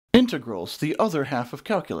Integrals, the other half of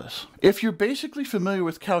calculus. If you're basically familiar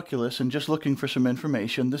with calculus and just looking for some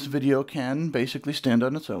information, this video can basically stand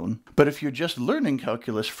on its own. But if you're just learning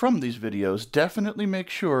calculus from these videos, definitely make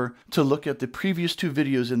sure to look at the previous two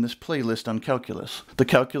videos in this playlist on calculus, the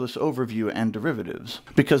calculus overview and derivatives,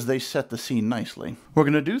 because they set the scene nicely. We're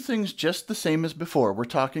going to do things just the same as before. We're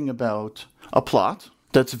talking about a plot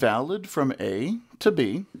that's valid from A to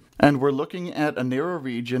B, and we're looking at a narrow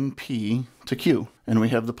region P to Q, and we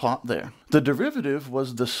have the plot there. The derivative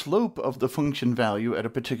was the slope of the function value at a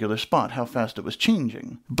particular spot, how fast it was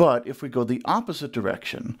changing. But if we go the opposite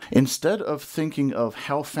direction, instead of thinking of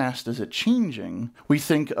how fast is it changing, we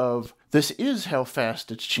think of this is how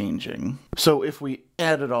fast it's changing. So if we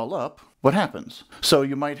add it all up, what happens? So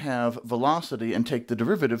you might have velocity and take the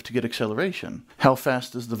derivative to get acceleration. How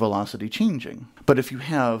fast is the velocity changing? But if you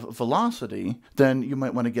have velocity, then you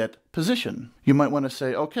might want to get position. You might want to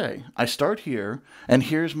say, okay, I start here, and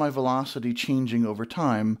here's my velocity changing over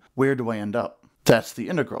time. Where do I end up? That's the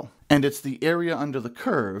integral. And it's the area under the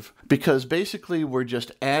curve, because basically we're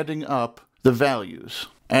just adding up the values.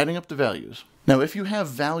 Adding up the values. Now, if you have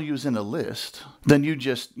values in a list, then you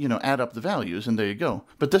just, add up the values and there you go.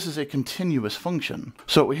 But this is a continuous function.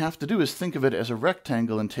 So what we have to do is think of it as a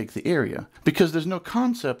rectangle and take the area. Because there's no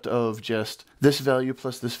concept of just this value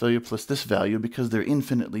plus this value plus this value because they're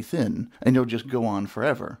infinitely thin and you'll just go on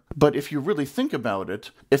forever. But if you really think about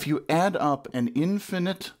it, if you add up an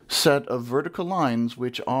infinite set of vertical lines,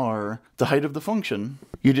 which are the height of the function,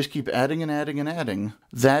 you just keep adding and adding and adding,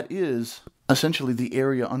 that is essentially the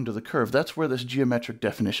area under the curve. That's where this geometric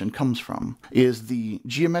definition comes from, is the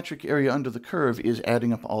geometric area under the curve is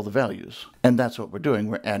adding up all the values. And that's what we're doing.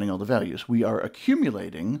 We're adding all the values. We are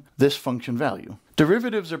accumulating this function value.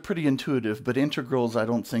 Derivatives are pretty intuitive, but integrals I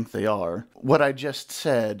don't think they are. What I just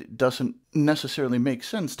said doesn't necessarily make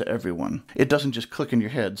sense to everyone. It doesn't just click in your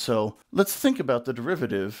head. So let's think about the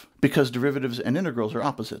derivative, because derivatives and integrals are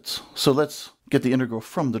opposites. So let's get the integral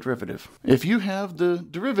from the derivative. If you have the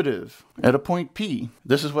derivative at a point P,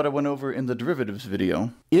 this is what I went over in the derivatives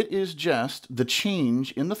video. It is just the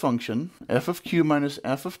change in the function, f of q minus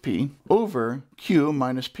f of p, over q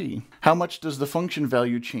minus p. How much does the function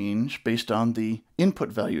value change based on the input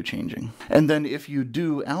value changing? And then if you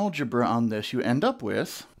do algebra on this, you end up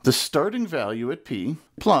with the starting value at p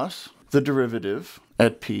plus the derivative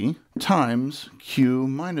at p times q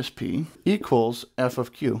minus p equals f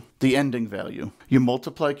of q, the ending value. You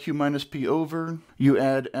multiply q minus p over, you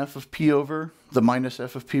add f of p over, the minus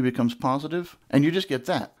f of p becomes positive, and you just get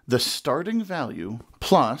that. The starting value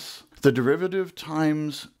plus the derivative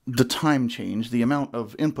times the time change, the amount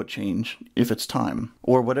of input change, if it's time,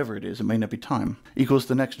 or whatever it is, it may not be time, equals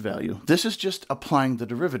the next value. This is just applying the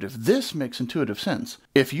derivative. This makes intuitive sense.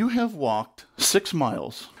 If you have walked 6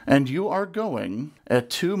 miles, and you are going at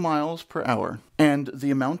 2 miles per hour, and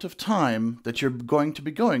the amount of time that you're going to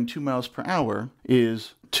be going 2 miles per hour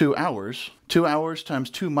is 2 hours. 2 hours times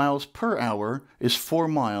 2 miles per hour is 4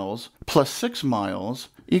 miles, plus 6 miles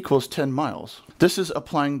equals 10 miles. This is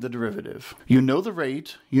applying the derivative. You know the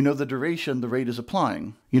rate, you know the duration the rate is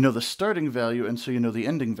applying. You know the starting value, and so you know the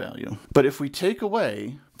ending value. But if we take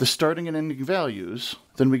away the starting and ending values,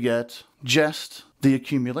 then we get just the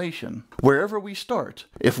accumulation. Wherever we start,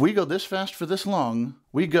 if we go this fast for this long,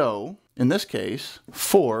 we go, in this case,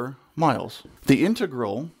 4 miles. The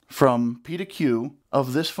integral from p to q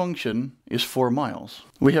of this function is 4 miles.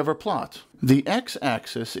 We have our plot. The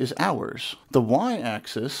x-axis is hours. The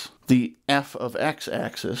y-axis, the f of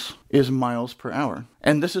x-axis, is miles per hour.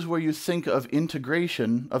 And this is where you think of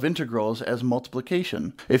integration of integrals as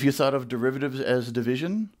multiplication. If you thought of derivatives as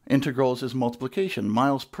division, integrals as multiplication.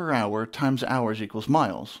 Miles per hour times hours equals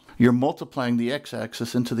miles. You're multiplying the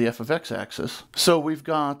x-axis into the f of x-axis. So we've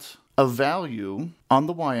got a value on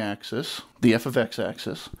the y-axis, the f of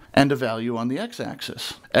x-axis, and a value on the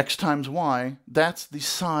x-axis. X times y, that's the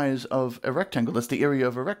size of a rectangle. That's the area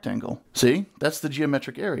of a rectangle. See? That's the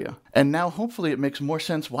geometric area. And now hopefully it makes more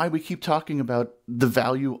sense why we keep talking about the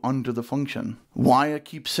value under the function. Why I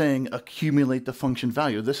keep saying accumulate the function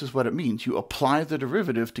value. This is what it means. You apply the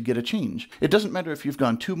derivative to get a change. It doesn't matter if you've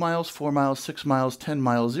gone 2 miles, 4 miles, 6 miles, 10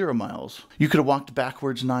 miles, 0 miles. You could have walked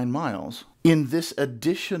backwards 9 miles. In this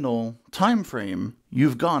additional time frame,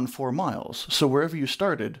 you've gone 4 miles. So wherever you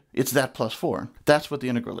started, it's that plus 4. That's what the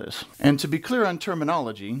integral is. And to be clear on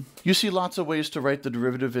terminology, you see lots of ways to write the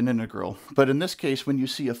derivative in integral. But in this case, when you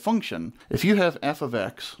see a function, if you have f of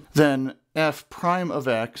x, then f prime of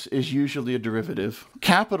x is usually a derivative.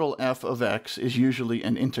 Capital F of x is usually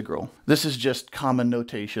an integral. This is just common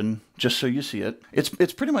notation, just so you see it. It's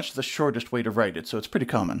pretty much the shortest way to write it, so it's pretty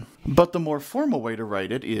common. But the more formal way to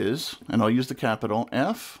write it is, and I'll use the capital,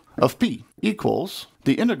 f of p equals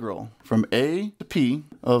the integral from a to p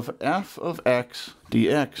of f of x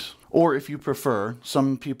dx. Or if you prefer,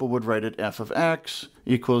 some people would write it f of x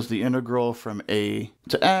equals the integral from a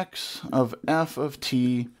to x of f of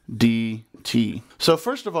t dt. So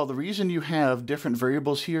first of all, the reason you have different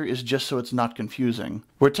variables here is just so it's not confusing.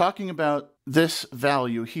 We're talking about this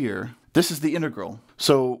value here. This is the integral.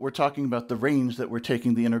 So we're talking about the range that we're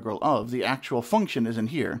taking the integral of. The actual function is in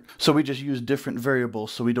here. So we just use different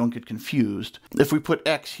variables so we don't get confused. If we put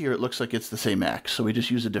x here, it looks like it's the same x. So we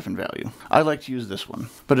just use a different value. I like to use this one,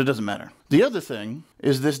 but it doesn't matter. The other thing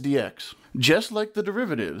is this dx. Just like the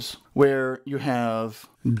derivatives, where you have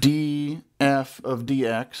df of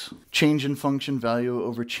dx, change in function value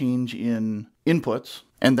over change in inputs,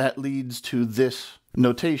 and that leads to this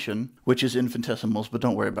notation, which is infinitesimals, but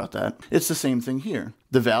don't worry about that. It's the same thing here.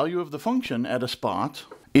 The value of the function at a spot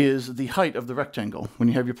is the height of the rectangle when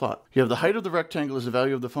you have your plot. You have the height of the rectangle is the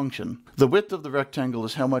value of the function. The width of the rectangle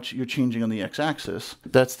is how much you're changing on the x-axis.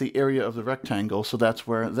 That's the area of the rectangle, so that's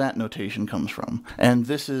where that notation comes from. And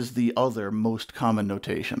this is the other most common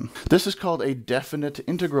notation. This is called a definite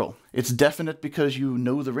integral. It's definite because you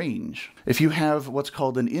know the range. If you have what's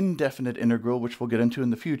called an indefinite integral, which we'll get into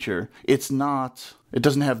in the future, it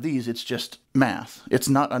doesn't have these, it's just math. It's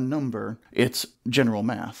not a number, it's general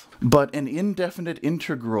math. But an indefinite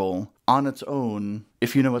integral on its own,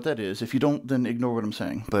 if you know what that is, if you don't, then ignore what I'm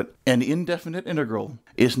saying. But an indefinite integral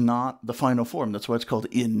is not the final form. That's why it's called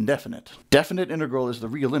indefinite. Definite integral is the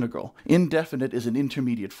real integral. Indefinite is an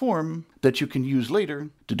intermediate form that you can use later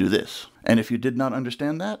to do this. And if you did not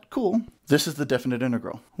understand that, cool. This is the definite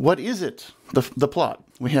integral. What is it? The plot.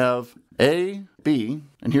 We have a, b,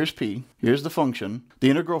 and here's p. Here's the function. The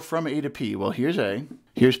integral from a to p. Well, here's a,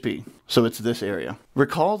 here's p. So it's this area.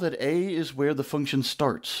 Recall that a is where the function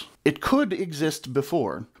starts. It could exist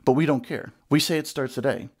before, but we don't care. We say it starts at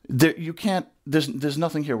a. There's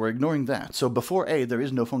nothing here. We're ignoring that. So before a, there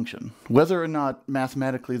is no function. Whether or not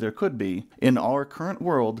mathematically there could be, in our current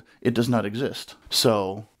world, it does not exist.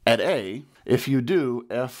 So at a, if you do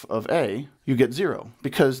f of a, you get 0,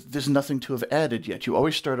 because there's nothing to have added yet. You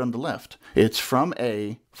always start on the left. It's from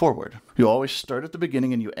a forward. You always start at the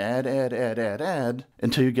beginning and you add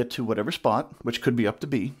until you get to whatever spot, which could be up to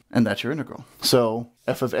b, and that's your integral. So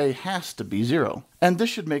f of a has to be 0. And this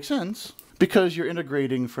should make sense, because you're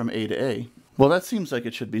integrating from a to a. Well, that seems like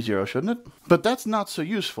it should be 0, shouldn't it? But that's not so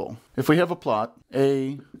useful. If we have a plot,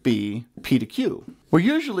 a, b, p to q, we're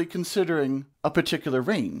usually considering a particular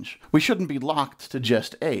range. We shouldn't be locked to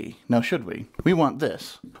just a, now should we? We want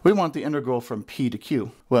this. We want the integral from p to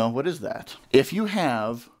q. Well, what is that? If you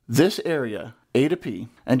have this area, a to p,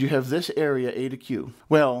 and you have this area, a to q,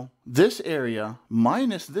 well, this area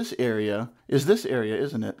minus this area is this area,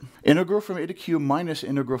 isn't it? Integral from a to q minus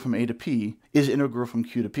integral from a to p is integral from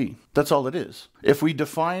q to p. That's all it is. If we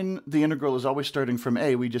define the integral as always starting from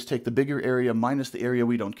a, we just take the bigger area minus the area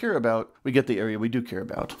we don't care about, we get the area we do care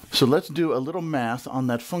about. So let's do a little math on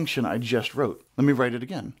that function I just wrote. Let me write it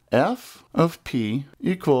again. F of p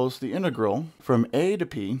equals the integral from a to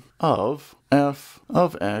p of f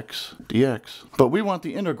of x dx. But we want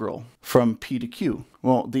the integral from p to q.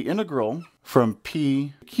 Well, the integral from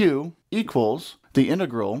p to q equals the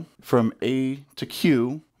integral from a to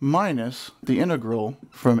q minus the integral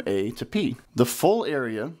from a to p. The full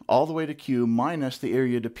area all the way to q minus the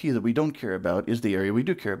area to p that we don't care about is the area we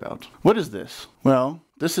do care about. What is this? Well,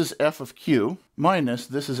 this is f of q minus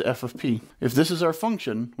this is f of p. If this is our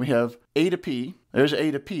function, we have a to p. There's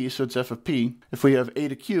a to p, so it's f of p. If we have a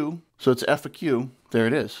to q, so it's f of q. There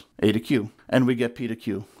it is, a to q. And we get p to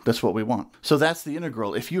q. That's what we want. So that's the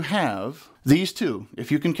integral. If you have these two,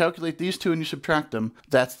 if you can calculate these two and you subtract them,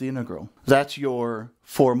 that's the integral. That's your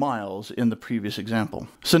 4 miles in the previous example.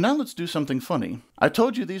 So now let's do something funny. I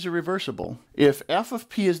told you these are reversible. If f of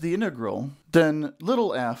p is the integral, then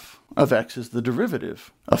little f of x is the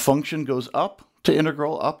derivative. A function goes up to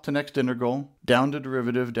integral, up to next integral, down to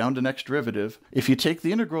derivative, down to next derivative. If you take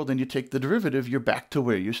the integral, then you take the derivative, you're back to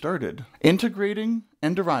where you started. Integrating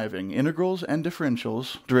and deriving, integrals and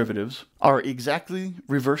differentials, derivatives, are exactly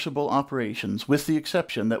reversible operations, with the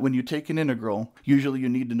exception that when you take an integral, usually you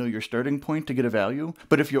need to know your starting point to get a value.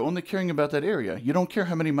 But if you're only caring about that area, you don't care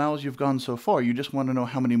how many miles you've gone so far, you just want to know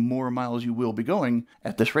how many more miles you will be going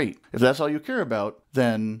at this rate. If that's all you care about,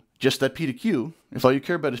 then just that p to q, if all you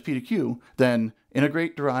care about is p to q, then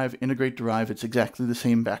integrate, derive, integrate, derive. It's exactly the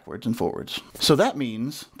same backwards and forwards. So that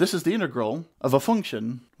means this is the integral of a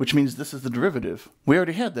function, which means this is the derivative. We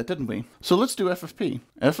already had that, didn't we? So let's do f of p.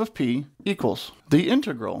 F of p equals the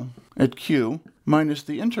integral at q minus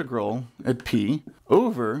the integral at p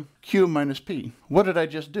over q minus p. What did I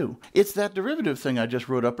just do? It's that derivative thing I just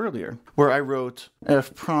wrote up earlier, where I wrote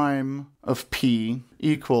f prime of p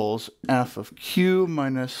equals f of q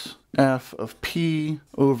minus f of p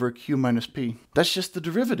over q minus p. That's just the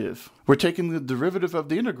derivative. We're taking the derivative of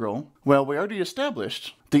the integral. Well, we already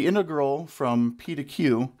established the integral from p to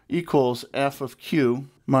q equals f of q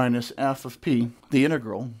minus f of p, the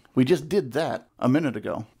integral. We just did that a minute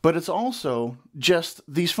ago. But it's also just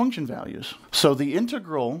these function values. So the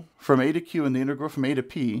integral from a to q and the integral from a to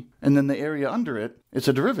p, and then the area under it, it's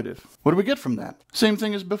a derivative. What do we get from that? Same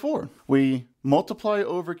thing as before. We multiply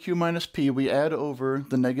over q minus p, we add over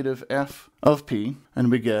the negative f of p,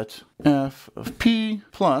 and we get f of p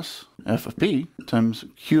plus f of p times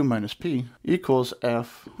q minus p equals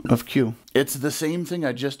f of q. It's the same thing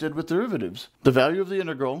I just did with derivatives. The value of the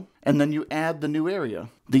integral, and then you add the new area,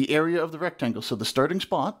 the area of the rectangle. So the starting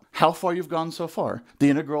spot, how far you've gone so far. The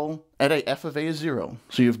integral at a f of a is 0,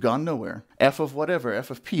 so you've gone nowhere. F of whatever, f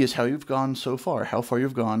of p is how you've gone so far, how far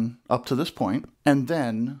you've gone up to this point, and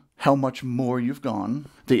then how much more you've gone,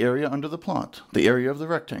 the area under the plot, the area of the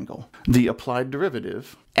rectangle, the applied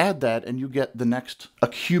derivative. Add that and you get the next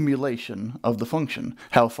accumulation of the function,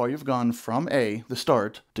 how far you've gone from a, the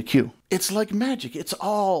start, to q. It's like magic. It's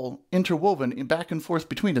all interwoven back and forth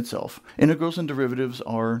between itself. Integrals and derivatives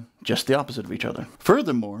are just the opposite of each other.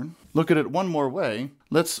 Furthermore, look at it one more way.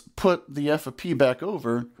 Let's put the f of p back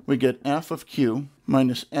over. We get f of q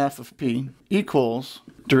minus f of p equals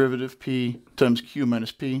derivative p times q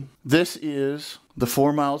minus p. This is the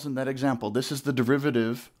 4 miles in that example. This is the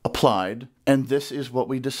derivative applied, and this is what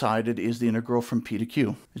we decided is the integral from p to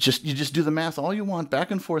q. It's just, you just do the math all you want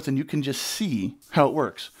back and forth, and you can just see how it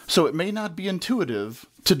works. So it may not be intuitive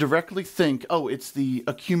to directly think, oh, it's the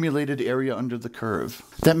accumulated area under the curve.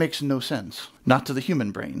 That makes no sense. Not to the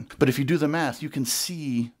human brain. But if you do the math, you can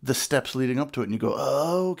see the steps leading up to it, and you go,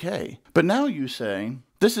 oh, okay. But now you say,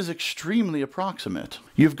 this is extremely approximate.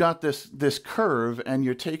 You've got this curve, and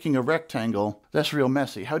you're taking a rectangle. That's real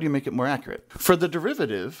messy. How do you make it more accurate? For the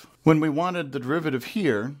derivative, when we wanted the derivative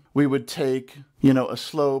here, we would take, a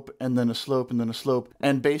slope, and then a slope, and then a slope,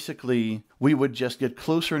 and basically we would just get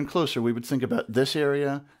closer and closer. We would think about this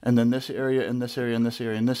area, and then this area, and this area, and this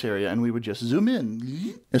area, and this area, and we would just zoom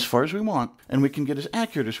in as far as we want, and we can get as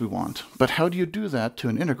accurate as we want. But how do you do that to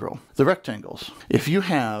an integral? The rectangles. If you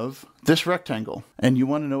have this rectangle, and you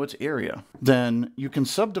want to know its area, then you can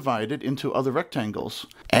subdivide it into other rectangles,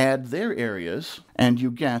 add their areas, and you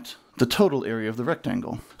get the total area of the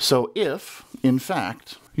rectangle. So if, in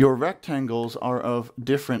fact, your rectangles are of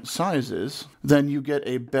different sizes, then you get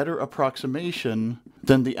a better approximation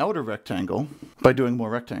than the outer rectangle by doing more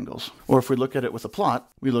rectangles. Or if we look at it with a plot,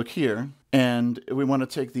 we look here, and we want to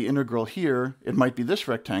take the integral here, it might be this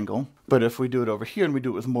rectangle, but if we do it over here and we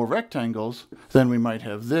do it with more rectangles, then we might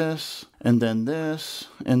have this, and then this,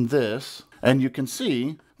 and this, and you can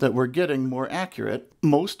see that we're getting more accurate.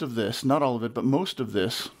 Most of this, not all of it, but most of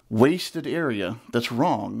this wasted area that's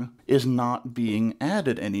wrong is not being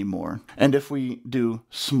added anymore. And if we do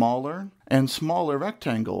smaller and smaller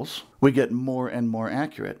rectangles, we get more and more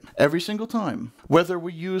accurate every single time. Whether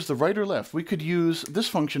we use the right or left, we could use this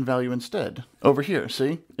function value instead. Over here,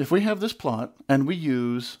 see? If we have this plot and we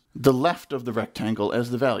use the left of the rectangle as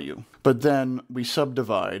the value, but then we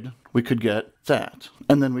subdivide, we could get that.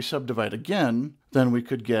 And then we subdivide again, then we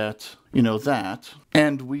could get, that.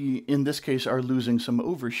 And we, in this case, are losing some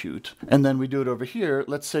overshoot. And then we do it over here.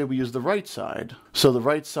 Let's say we use the right side. So the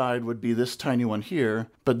right side would be this tiny one here,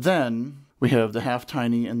 but then we have the half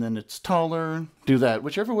tiny and then it's taller. Do that,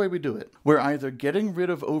 whichever way we do it. We're either getting rid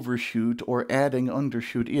of overshoot or adding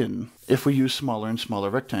undershoot in if we use smaller and smaller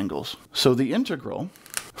rectangles. So the integral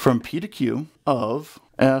from p to q of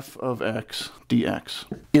f of x dx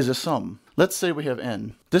is a sum. Let's say we have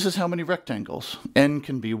n. This is how many rectangles. N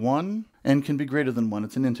can be 1, n can be greater than 1.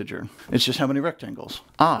 It's an integer. It's just how many rectangles.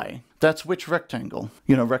 I, that's which rectangle.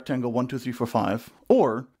 Rectangle 1, 2, 3, 4, 5,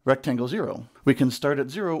 or rectangle 0. We can start at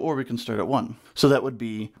 0 or we can start at 1. So that would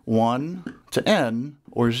be 1 to n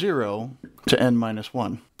or 0 to n minus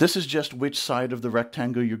 1. This is just which side of the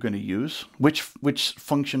rectangle you're going to use, which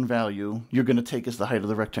function value you're going to take as the height of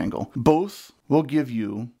the rectangle. Both will give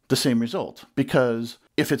you the same result, because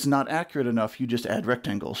if it's not accurate enough, you just add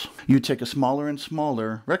rectangles. You take a smaller and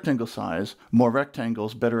smaller rectangle size, more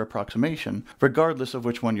rectangles, better approximation, regardless of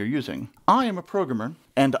which one you're using. I am a programmer,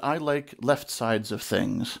 and I like left sides of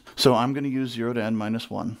things. So I'm going to use 0 to n minus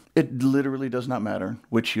 1. It literally does not matter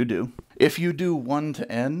which you do. If you do 1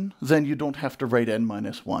 to n, then you don't have to write n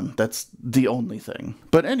minus 1. That's the only thing.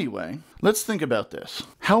 But anyway, let's think about this.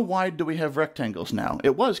 How wide do we have rectangles now?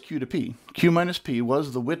 It was q to p. Q minus p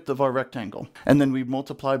was the width of our rectangle. And then we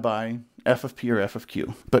multiply by f of p or f of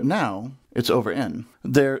q. But now it's over n.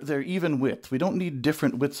 They're even width. We don't need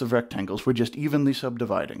different widths of rectangles. We're just evenly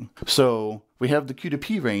subdividing. So we have the q to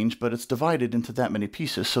p range, but it's divided into that many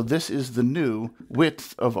pieces. So this is the new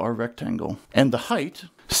width of our rectangle. And the height,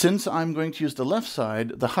 since I'm going to use the left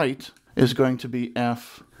side, the height is going to be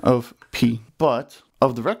f of p, but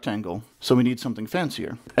of the rectangle. So we need something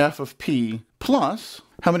fancier. F of p plus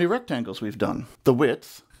how many rectangles we've done? The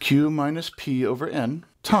width, q minus p over n,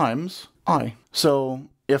 times I. So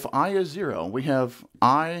if I is 0, we have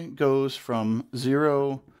I goes from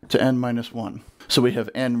 0 to n minus 1. So we have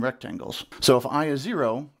n rectangles. So if I is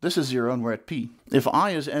 0, this is 0 and we're at p. If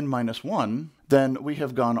I is n minus 1, then we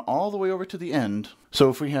have gone all the way over to the end. So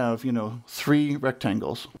if we have, 3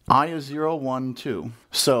 rectangles, I is 0, 1, 2.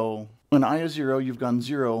 So when I is 0, you've gone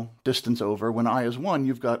 0 distance over. When I is 1,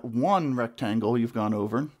 you've got 1 rectangle you've gone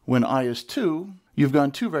over. When I is 2, you've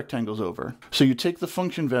gone 2 rectangles over. So you take the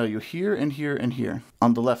function value here and here and here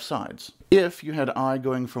on the left sides. If you had I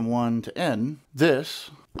going from 1 to n,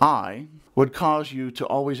 this I would cause you to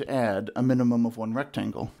always add a minimum of 1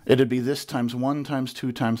 rectangle. It'd be this times 1 times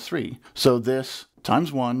 2 times 3. So this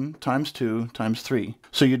times 1 times 2 times 3.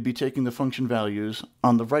 So you'd be taking the function values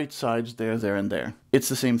on the right sides there, there, and there. It's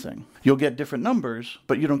the same thing. You'll get different numbers,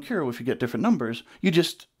 but you don't care if you get different numbers. You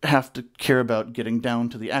just have to care about getting down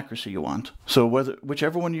to the accuracy you want. So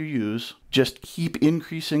whichever one you use, just keep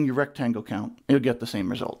increasing your rectangle count. You'll get the same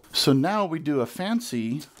result. So now we do a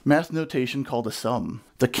fancy math notation called a sum.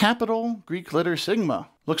 The capital Greek letter sigma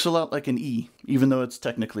looks a lot like an E, even though it's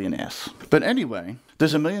technically an S. But anyway,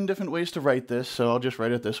 there's a million different ways to write this, so I'll just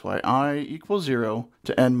write it this way. I equals 0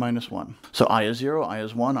 to n minus 1. So I is 0, I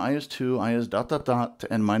is 1, I is 2, I is ... to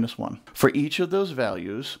n minus 1. For each of those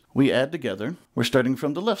values, we add together. We're starting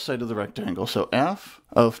from the left side of the rectangle. So f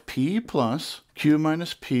of p plus q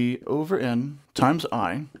minus p over n times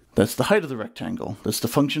I. That's the height of the rectangle. That's the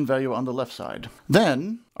function value on the left side.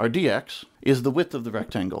 Then our dx is the width of the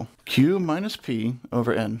rectangle. Q minus p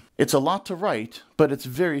over n. It's a lot to write, but it's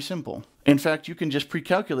very simple. In fact, you can just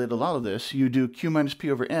pre-calculate a lot of this. You do q minus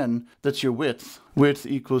p over n, that's your width. Width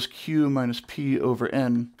equals q minus p over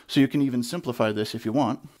n. So you can even simplify this if you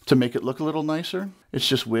want. To make it look a little nicer, it's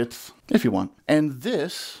just width if you want. And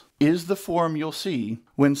this is the form you'll see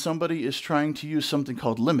when somebody is trying to use something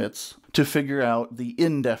called limits to figure out the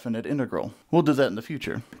indefinite integral. We'll do that in the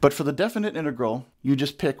future. But for the definite integral, you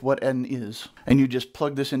just pick what n is, and you just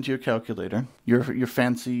plug this into your calculator, your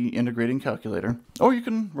fancy integrating calculator, or you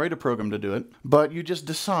can write a program to do it, but you just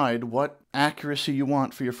decide what accuracy you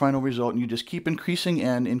want for your final result, and you just keep increasing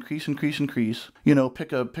n, increase,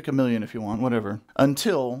 pick a million if you want, whatever,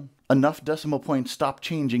 until enough decimal points stop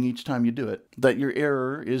changing each time you do it, that your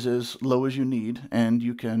error is as low as you need, and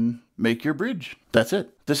you can make your bridge. That's it.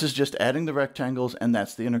 This is just adding the rectangles, and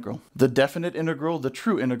that's the integral. The definite integral, the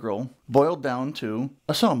true integral, boiled down to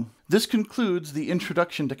a sum. This concludes the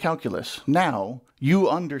introduction to calculus. Now, you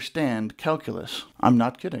understand calculus. I'm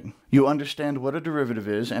not kidding. You understand what a derivative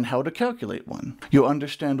is and how to calculate one. You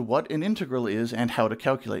understand what an integral is and how to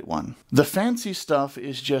calculate one. The fancy stuff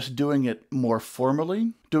is just doing it more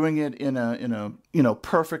formally, doing it in a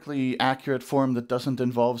perfectly accurate form that doesn't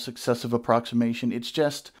involve successive approximation. It's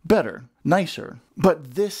just better, nicer.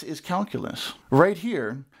 But this is calculus. Right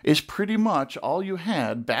here is pretty much all you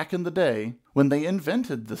had back in the day when they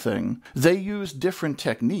invented the thing. They used different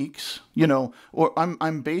techniques, or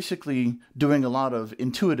I'm basically doing a lot of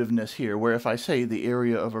intuitiveness here, where if I say the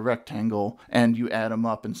area of a rectangle and you add them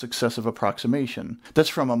up in successive approximation, that's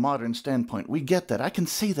from a modern standpoint. We get that. I can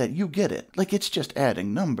say that. You get it. Like, it's just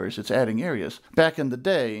adding numbers. It's adding areas. Back in the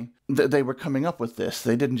day, they were coming up with this.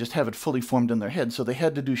 They didn't just have it fully formed in their head, so they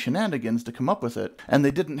had to do shenanigans to come up with it, and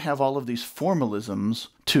they didn't have all of these formalisms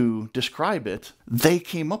to describe it. They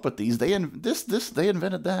came up with these. They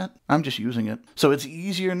invented that. I'm just using it. So it's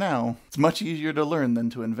easier now. It's much easier to learn than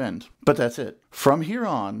to invent. But that's it. From here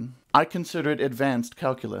on, I consider it advanced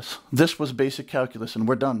calculus. This was basic calculus, and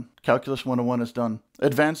we're done. Calculus 101 is done.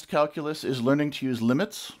 Advanced calculus is learning to use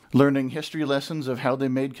limits, learning history lessons of how they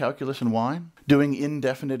made calculus and why, doing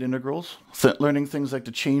indefinite integrals, learning things like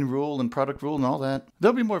the chain rule and product rule and all that.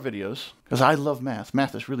 There'll be more videos, because I love math.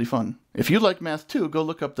 Math is really fun. If you like math too, go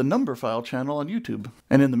look up the Number File channel on YouTube.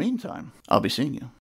 And in the meantime, I'll be seeing you.